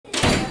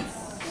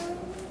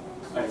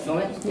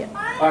Filming? Yeah.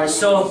 Alright,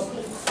 so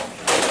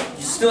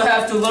you still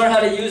have to learn how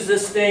to use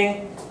this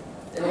thing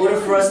in order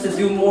for us to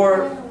do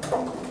more,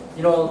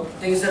 you know,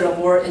 things that are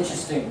more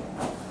interesting.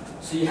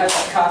 So you have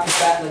to cock it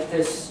back like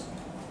this.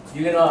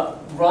 You're gonna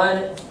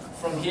run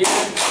from here,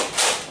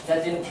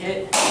 that didn't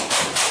hit,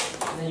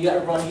 and then you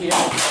gotta run here,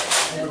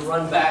 and then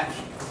run back.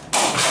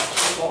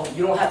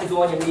 You don't have to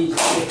go on your knees,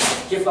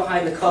 just get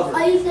behind the cover.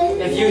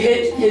 If you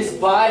hit his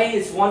body,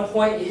 it's 1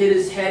 point, you hit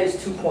his head, it's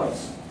 2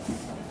 points.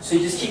 So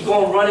you just keep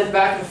going, running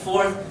back and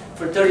forth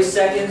for 30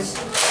 seconds,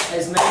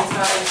 as many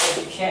times as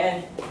you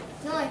can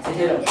to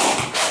hit him.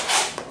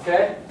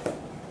 Okay?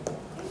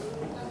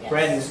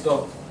 Brandon, let's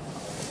go.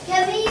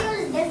 Can we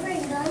use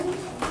different guns?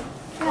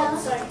 No.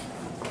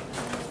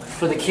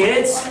 For the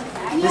kids,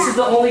 this is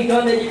the only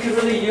gun that you can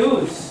really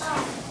use. So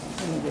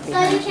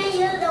you can't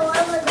use the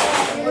one with the...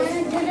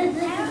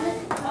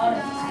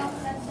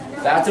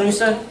 Bathroom, you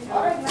said?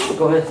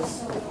 Go ahead.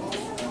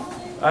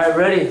 Alright,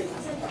 ready?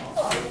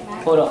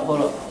 Hold up,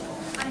 hold up.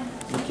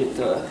 Let me get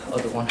the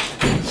other one.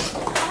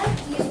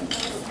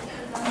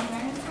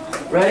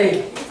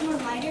 Ready?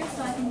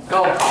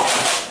 Go. Right?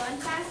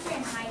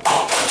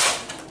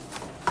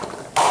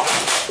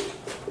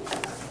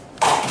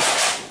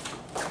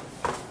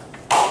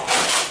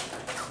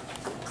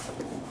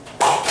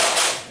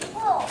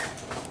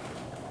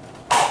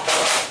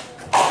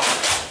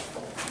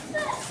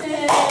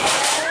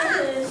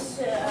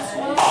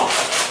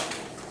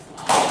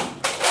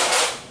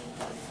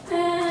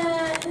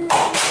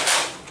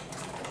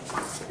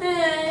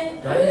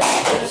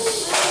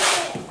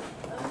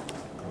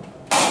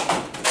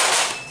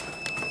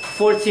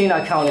 14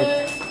 I counted.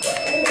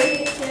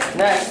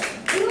 Next.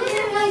 You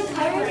wouldn't like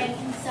covering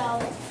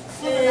himself.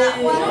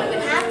 Well, I don't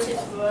even have to.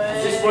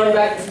 Just run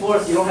back and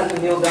forth, you don't have to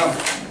kneel down.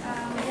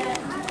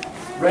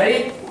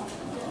 Ready?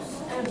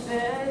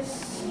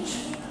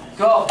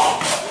 Go.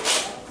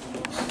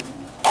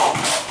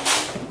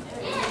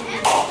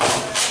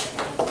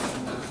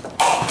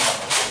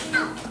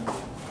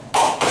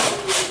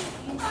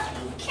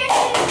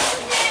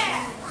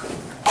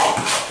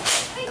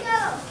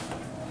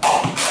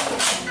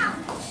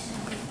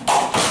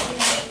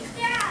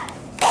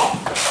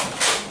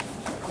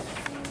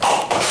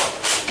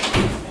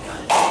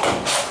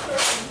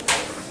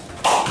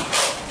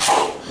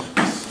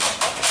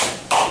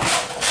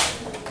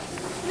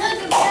 Look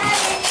at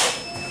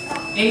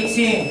that.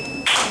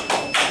 18.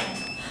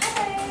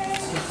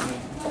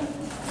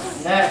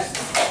 Next.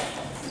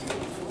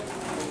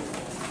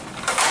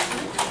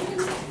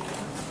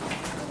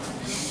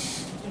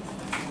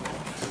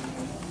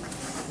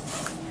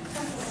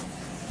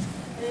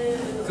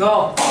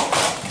 Go.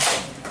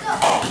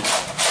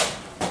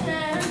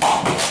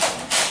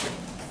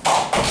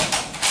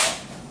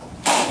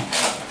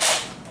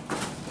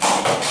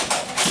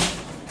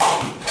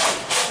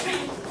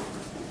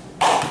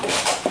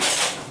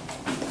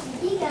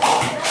 He got it.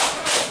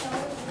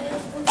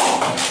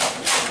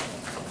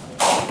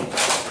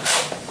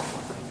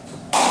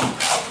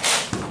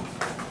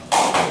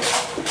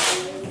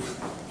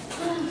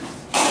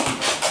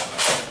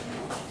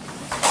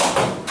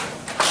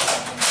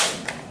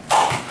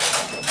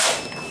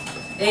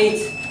 8.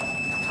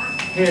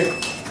 Here.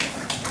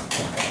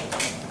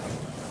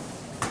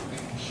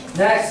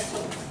 Next.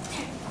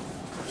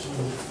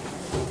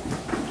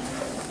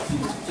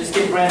 Just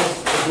get Brandon the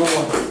blue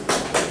one.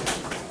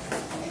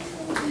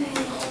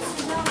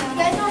 You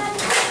guys don't have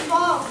to touch the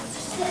ball.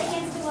 Just sit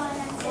against the wall and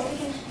that's it.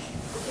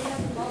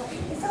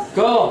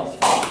 Go.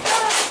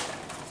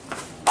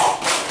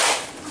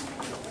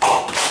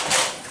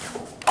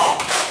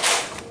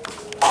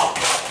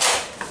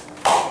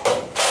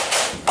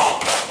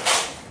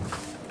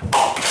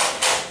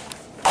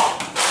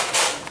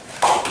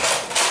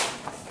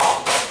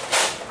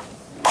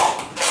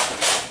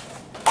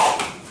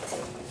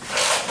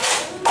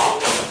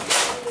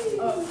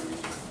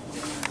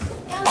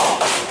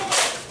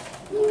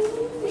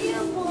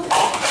 Beautiful.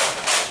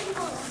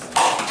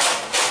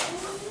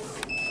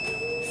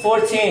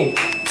 14.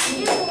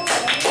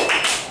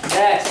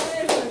 Next.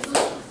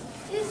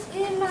 Is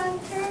it my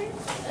turn?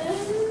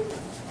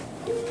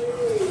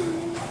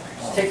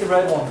 Just take the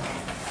red one.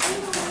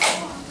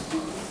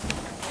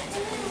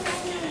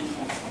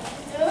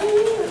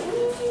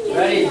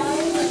 Ready?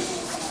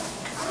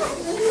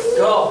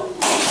 Go.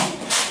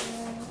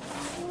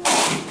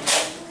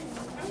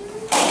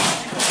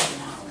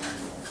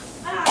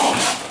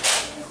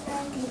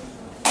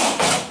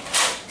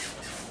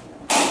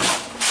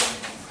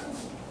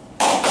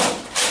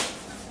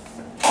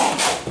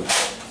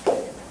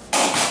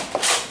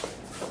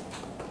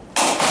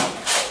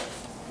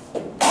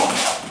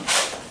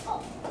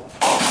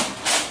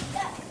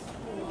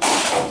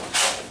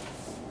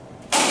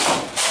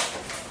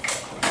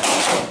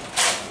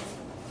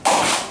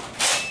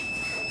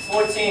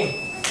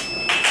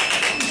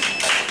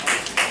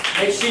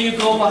 Make sure you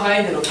go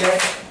behind it, okay?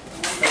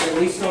 Like at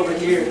least over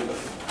here. And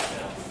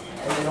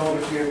then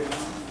over here.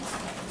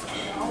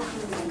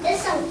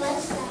 This some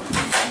fun stuff.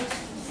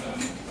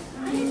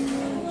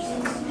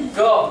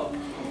 Go.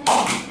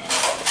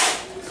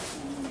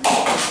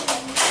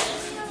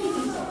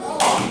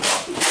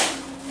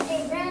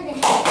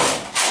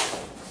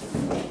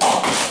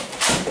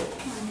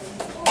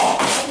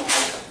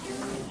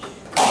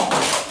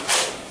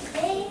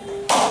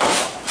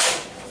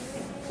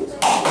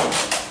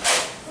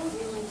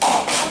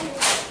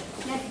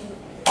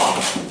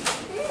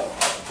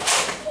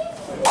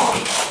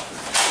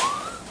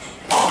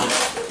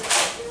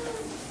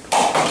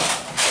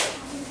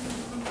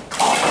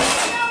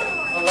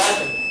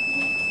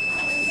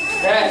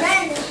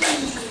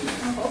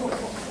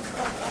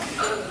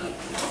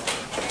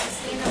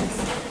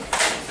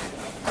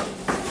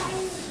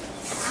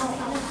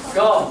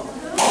 Go.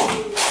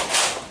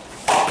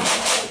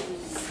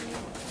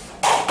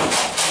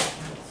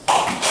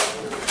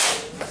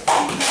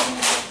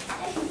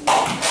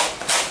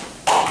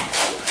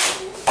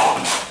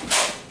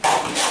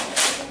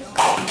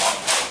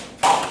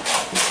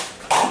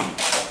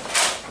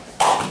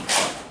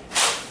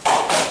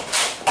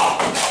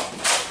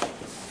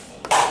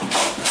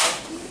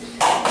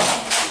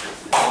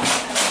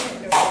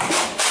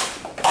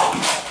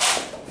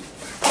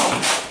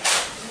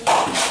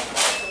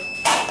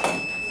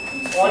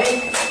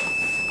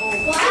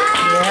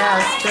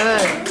 Yeah, it's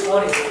good.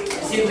 20.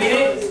 Is he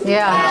leading?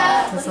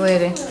 Yeah, he's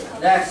leading.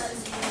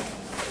 Next.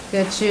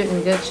 Good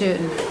shooting, good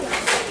shooting.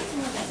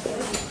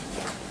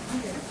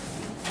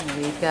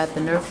 We've got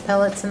the Nerf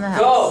pellets in the house.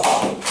 Go.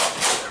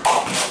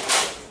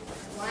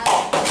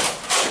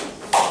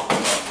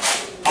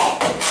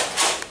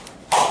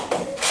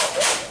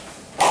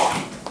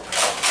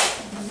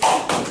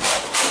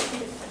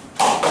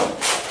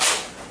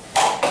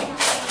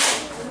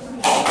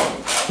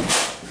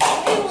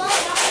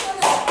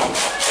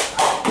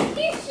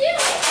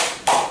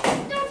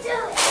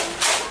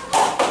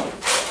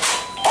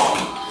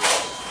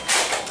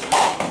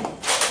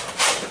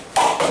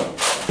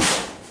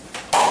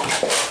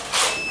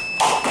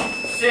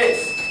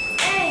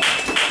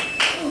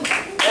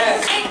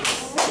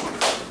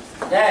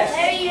 Next.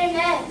 Larry, you're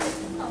next.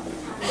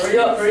 Hurry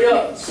up, hurry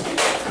up.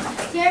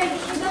 Jerry,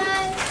 you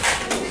guys.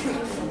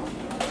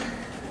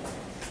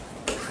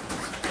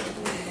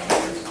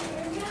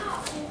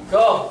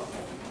 Go.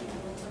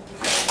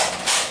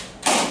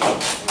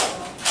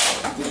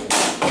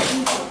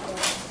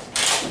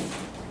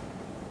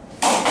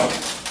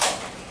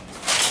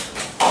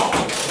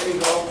 There you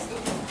go.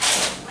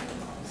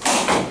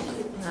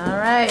 All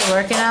right,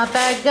 working out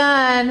that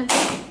gun.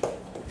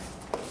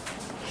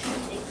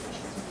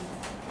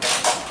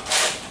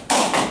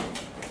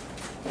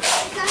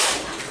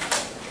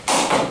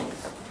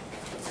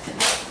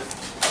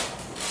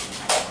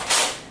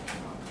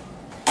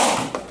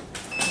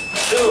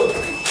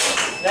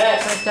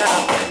 Next. Good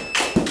job.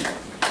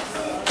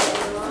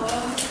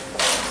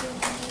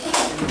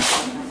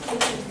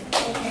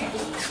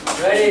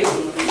 Ready.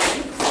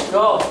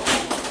 Go.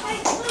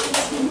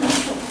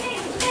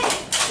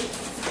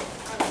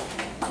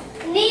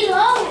 Knee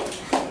low.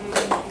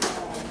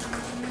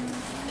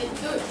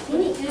 You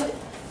need to do it.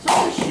 So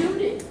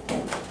shoot it.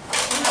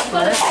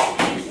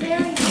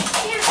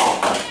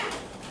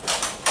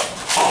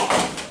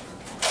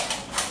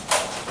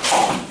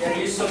 Gotta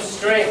use some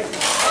strength.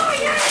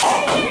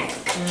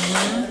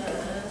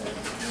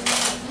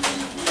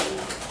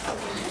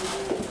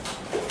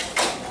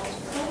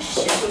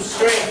 Use some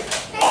strength.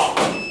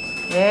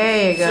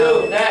 There you go.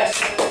 2. Next.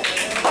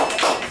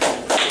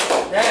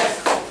 Next.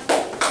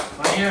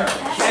 Right here.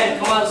 Ken,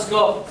 come on, let's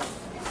go.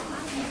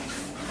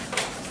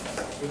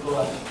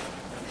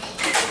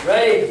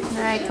 Ready. All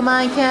right, come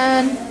on,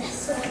 Ken.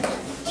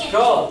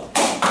 Go.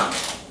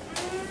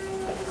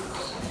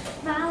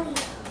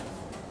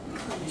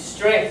 Use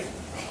strength.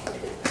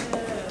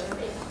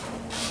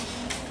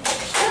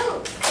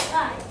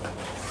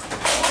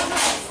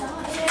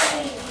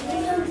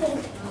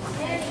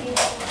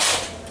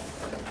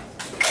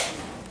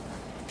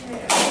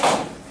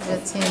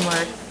 Good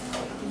teamwork.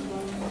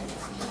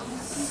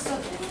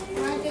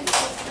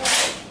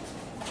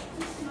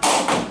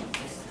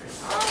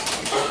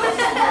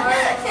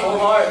 Pull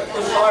hard.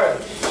 Push hard.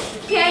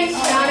 Okay,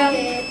 got him.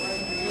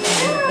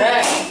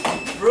 Next.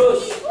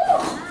 Bruce.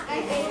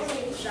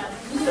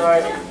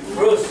 Sorry.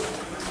 Bruce.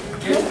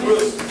 Give it to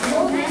Bruce.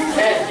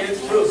 Ken, give it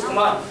to Bruce. Come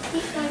on.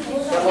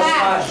 That was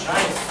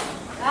time.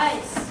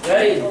 Nice. Guys.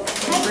 Ready.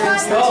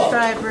 Bruce, Go. let's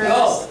try Bruce.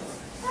 Go.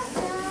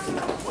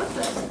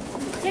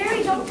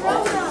 Jerry, don't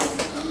throw them.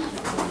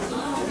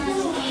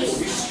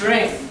 Use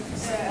strength.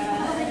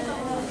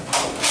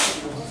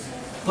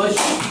 Push.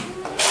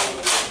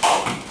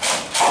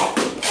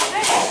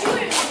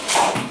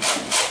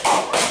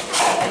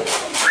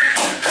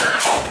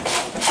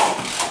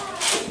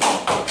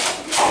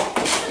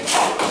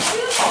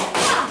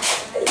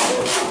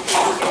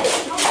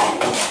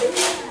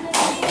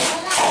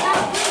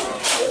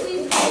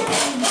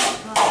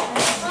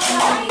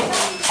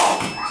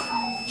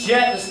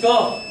 Jet, let's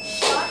go.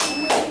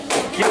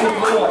 Give me the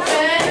blue one.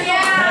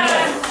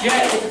 Jet,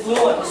 get the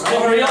blue one. Let's go,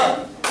 hurry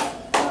up.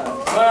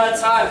 Run out of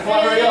time. Come on,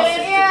 hurry up.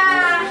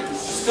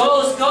 Let's go,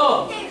 let's go.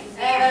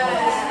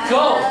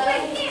 Go.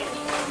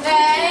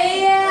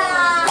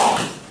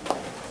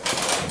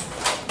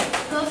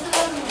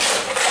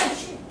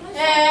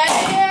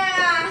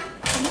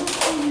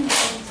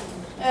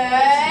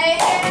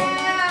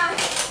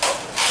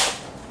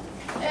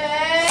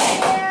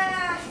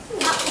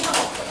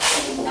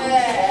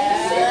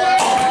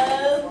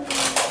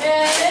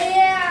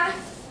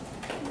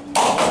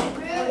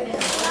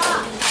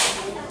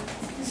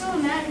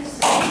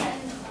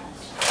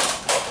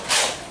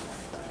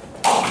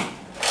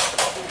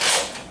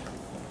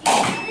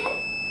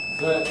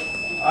 Good.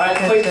 Alright,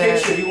 Good quick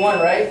fit. picture. You won,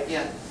 right?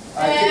 Yeah.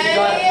 Alright, get the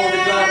gun, hold the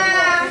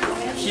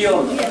gun.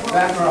 Shield,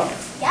 background.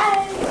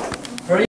 Got it.